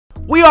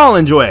We all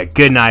enjoy a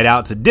good night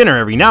out to dinner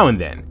every now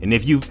and then, and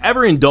if you've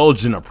ever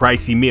indulged in a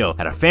pricey meal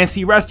at a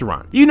fancy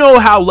restaurant, you know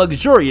how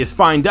luxurious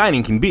fine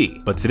dining can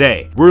be. But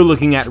today, we're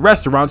looking at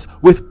restaurants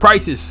with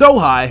prices so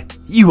high,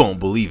 you won't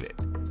believe it.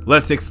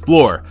 Let's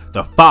explore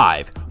the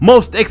 5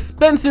 most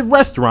expensive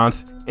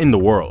restaurants in the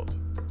world.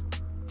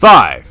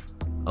 5.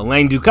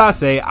 Alain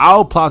Ducasse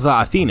Al Plaza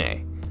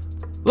Athene.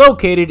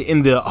 Located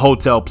in the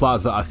Hotel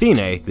Plaza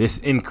Athene, this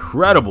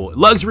incredible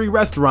luxury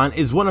restaurant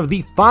is one of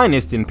the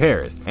finest in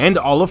Paris and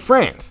all of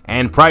France,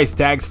 and price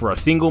tags for a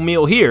single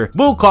meal here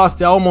will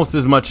cost almost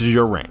as much as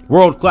your rent.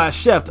 World-class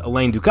chef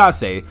Alain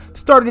Ducasse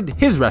started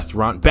his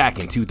restaurant back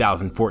in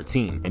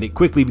 2014, and it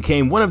quickly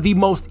became one of the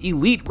most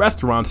elite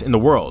restaurants in the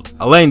world.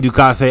 Alain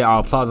Ducasse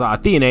Al Plaza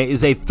Athene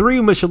is a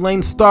 3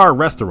 Michelin star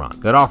restaurant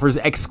that offers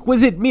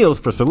exquisite meals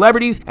for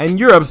celebrities and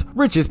Europe's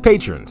richest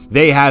patrons.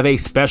 They have a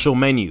special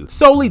menu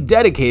solely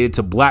dedicated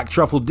to black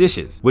truffle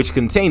dishes, which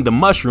contain the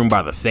mushroom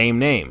by the same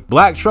name.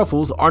 Black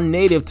truffles are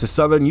native to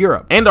Southern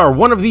Europe and are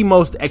one of the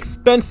most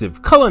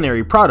expensive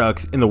culinary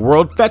products in the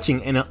world,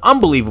 fetching an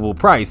unbelievable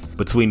price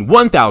between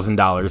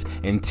 $1,000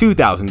 and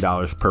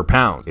 $2,000 per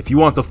pound. If you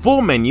want the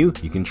full menu,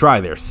 you can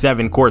try their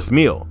 7-course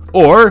meal,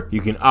 or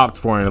you can opt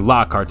for an à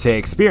la carte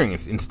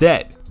experience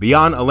instead.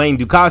 Beyond Alain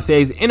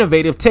Ducasse's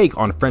innovative take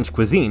on French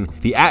cuisine,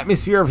 the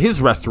atmosphere of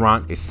his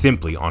restaurant is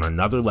simply on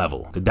another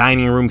level. The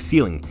dining room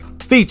ceiling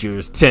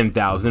features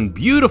 10,000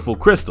 beautiful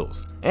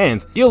crystals,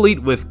 and you'll eat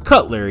with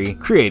cutlery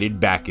created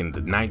back in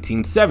the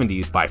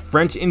 1970s by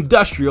French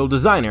industrial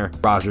designer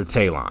Roger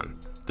Taillon.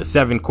 The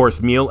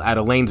 7-course meal at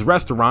Alain's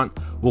restaurant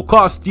will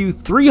cost you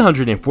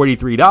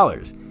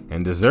 $343,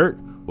 and dessert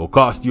will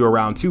cost you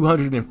around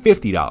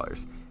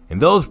 $250,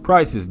 and those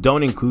prices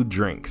don't include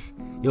drinks.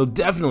 You'll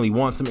definitely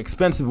want some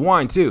expensive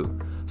wine too,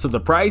 so the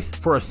price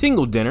for a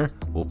single dinner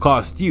will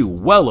cost you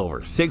well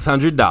over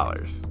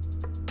 $600.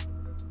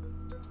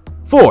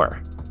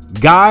 4.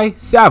 Guy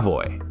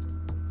Savoy.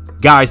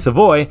 Guy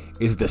Savoy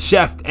is the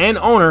chef and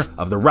owner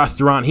of the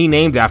restaurant he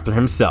named after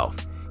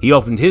himself. He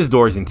opened his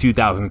doors in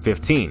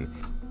 2015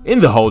 in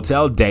the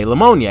Hotel de la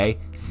Monnaie,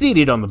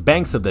 seated on the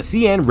banks of the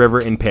Seine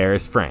River in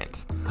Paris,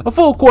 France. A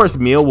full course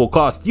meal will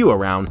cost you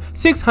around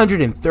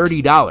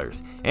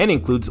 $630 and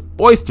includes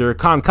oyster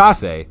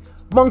concasse,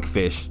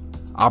 monkfish,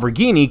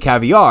 aubergine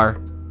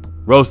caviar,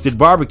 roasted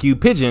barbecue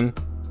pigeon.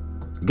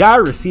 Guy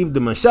received the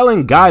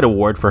Michelin Guide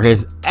Award for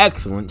his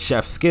excellent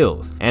chef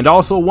skills, and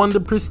also won the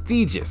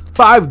prestigious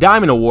 5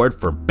 Diamond Award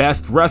for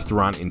Best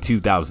Restaurant in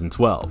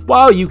 2012.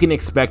 While you can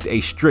expect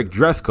a strict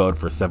dress code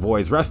for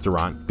Savoy's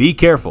restaurant, be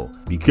careful,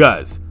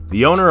 because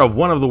the owner of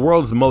one of the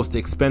world's most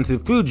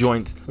expensive food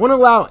joints won't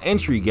allow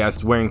entry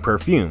guests wearing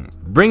perfume.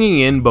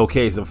 Bringing in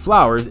bouquets of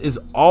flowers is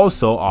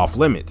also off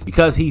limits,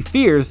 because he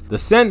fears the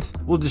scent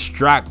will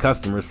distract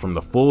customers from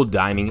the full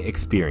dining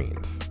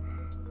experience.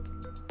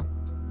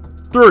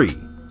 3.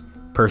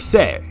 Per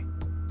Se.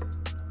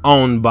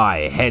 Owned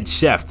by head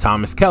chef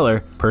Thomas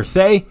Keller, Per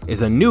Se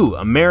is a new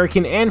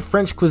American and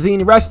French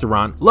cuisine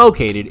restaurant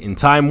located in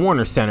Time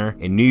Warner Center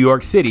in New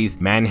York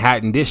City's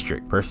Manhattan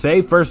district. Per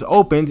Se first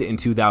opened in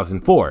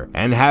 2004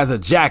 and has a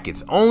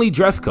jackets-only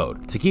dress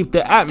code to keep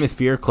the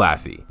atmosphere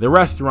classy. The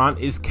restaurant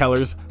is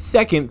Keller's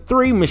second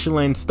 3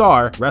 Michelin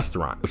star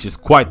restaurant, which is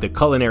quite the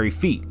culinary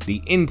feat.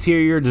 The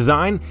interior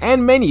design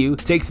and menu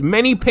takes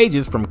many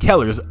pages from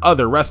Keller's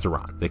other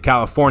restaurant, the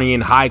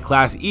Californian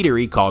high-class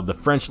eatery called the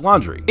French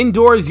Laundry.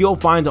 Indoors, you'll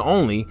find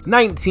only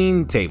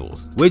 19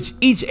 tables, which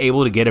each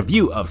able to get a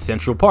view of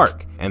Central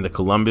Park and the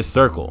Columbus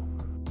Circle.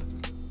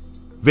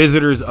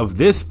 Visitors of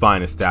this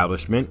fine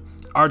establishment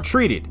are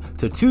treated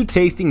to 2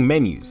 tasting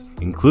menus,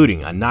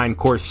 including a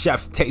 9-course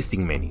chef's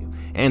tasting menu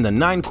and a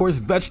 9-course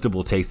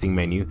vegetable tasting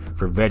menu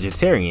for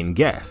vegetarian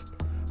guests.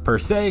 Per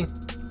Se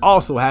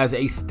also has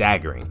a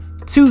staggering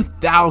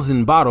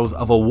 2,000 bottles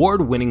of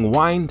award-winning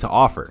wine to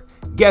offer,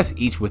 guests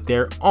each with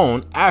their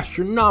own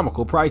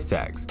astronomical price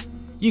tags.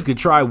 You could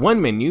try one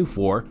menu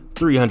for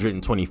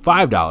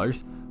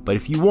 $325, but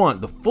if you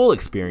want the full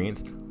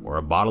experience or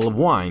a bottle of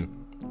wine,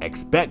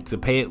 expect to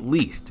pay at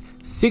least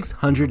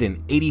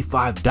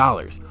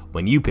 $685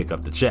 when you pick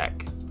up the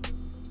check.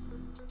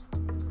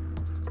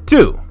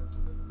 2.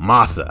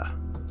 Masa.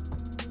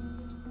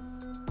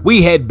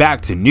 We head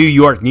back to New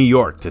York, New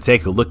York to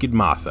take a look at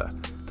Masa,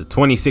 the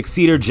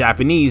 26-seater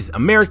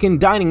Japanese-American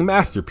dining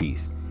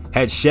masterpiece.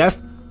 Head chef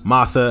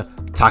Masa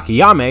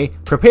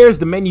Takayama prepares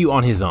the menu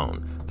on his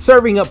own,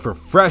 serving up for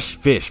fresh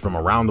fish from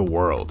around the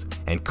world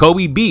and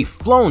Kobe beef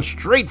flown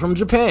straight from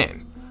Japan.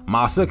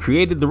 Masa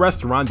created the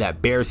restaurant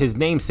that bears his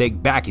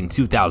namesake back in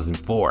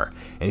 2004,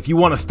 and if you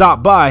want to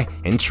stop by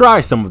and try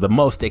some of the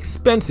most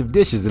expensive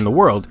dishes in the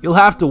world, you'll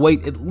have to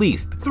wait at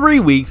least 3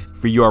 weeks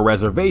for your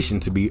reservation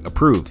to be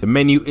approved. The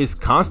menu is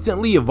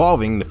constantly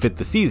evolving to fit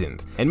the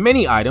seasons, and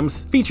many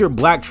items feature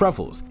black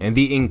truffles and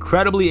the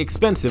incredibly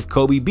expensive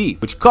Kobe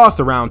beef, which costs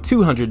around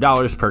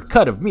 $200 per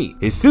cut of meat.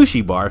 His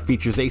sushi bar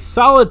features a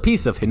solid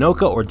piece of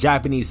Hinoka or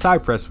Japanese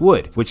cypress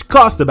wood, which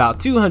costs about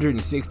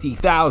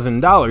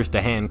 $260,000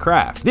 to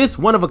handcraft. This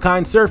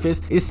one-of-a-kind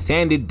surface is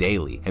sanded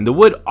daily, and the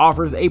wood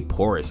offers a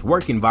porous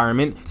work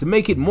environment to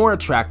make it more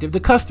attractive to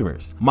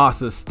customers.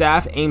 Masa's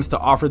staff aims to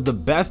offer the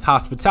best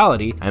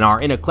hospitality and are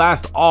in a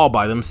class all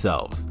by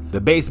themselves. The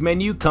base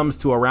menu comes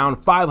to around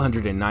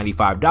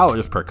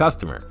 $595 per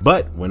customer,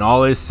 but when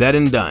all is said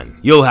and done,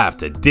 you'll have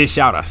to dish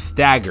out a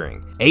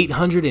staggering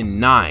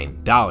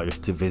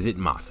 $809 to visit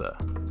Masa.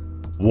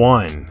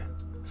 1.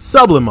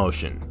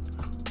 Sublimotion.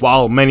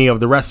 While many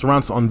of the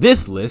restaurants on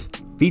this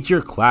list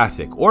feature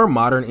classic or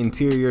modern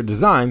interior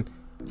design,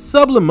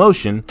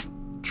 Sublimotion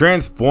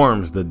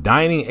transforms the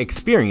dining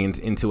experience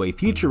into a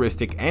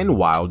futuristic and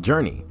wild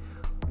journey.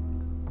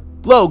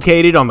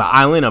 Located on the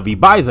island of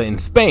Ibiza in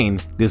Spain,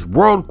 this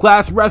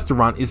world-class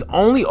restaurant is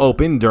only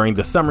open during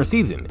the summer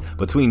season,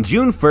 between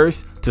June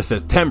 1st to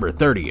September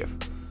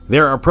 30th.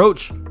 Their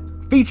approach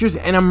features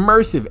an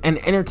immersive and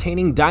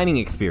entertaining dining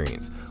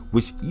experience,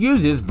 which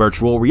uses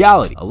virtual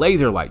reality, a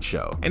laser light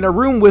show, and a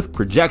room with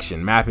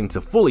projection mapping to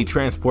fully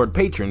transport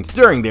patrons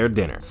during their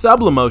dinner.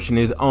 Sublimotion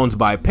is owned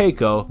by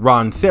Paco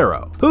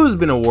Roncero, who's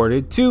been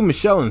awarded 2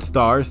 Michelin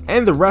stars,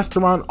 and the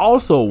restaurant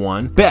also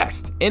won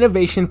Best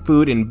Innovation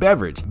Food and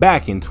Beverage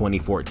back in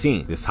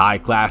 2014. This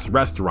high-class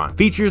restaurant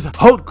features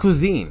haute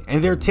cuisine,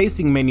 and their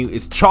tasting menu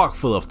is chock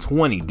full of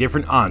 20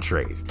 different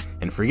entrees.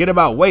 And forget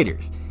about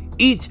waiters.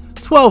 Each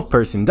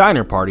 12-person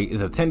diner party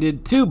is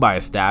attended to by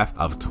a staff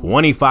of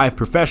 25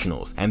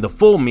 professionals, and the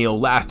full meal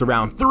lasts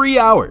around 3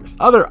 hours.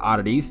 Other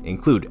oddities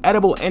include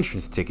edible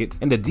entrance tickets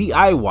and a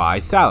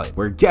DIY salad,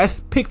 where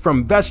guests pick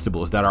from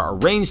vegetables that are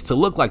arranged to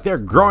look like they're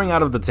growing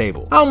out of the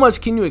table. How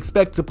much can you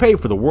expect to pay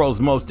for the world's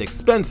most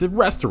expensive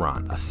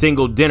restaurant? A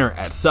single dinner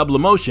at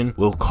Sublimotion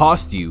will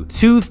cost you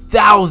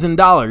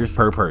 $2,000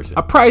 per person.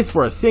 A price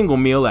for a single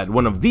meal at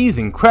one of these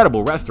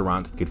incredible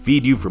restaurants could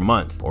feed you for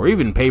months, or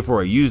even pay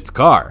for a used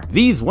car.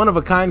 These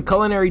one-of-a-kind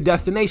culinary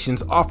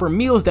destinations offer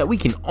meals that we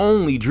can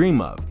only dream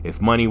of. If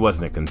money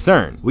wasn't a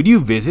concern, would you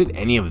visit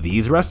any of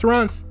these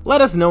restaurants? Let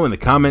us know in the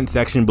comment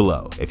section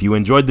below. If you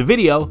enjoyed the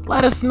video,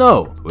 let us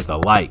know with a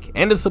like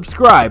and a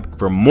subscribe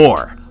for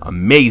more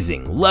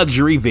amazing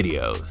luxury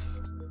videos.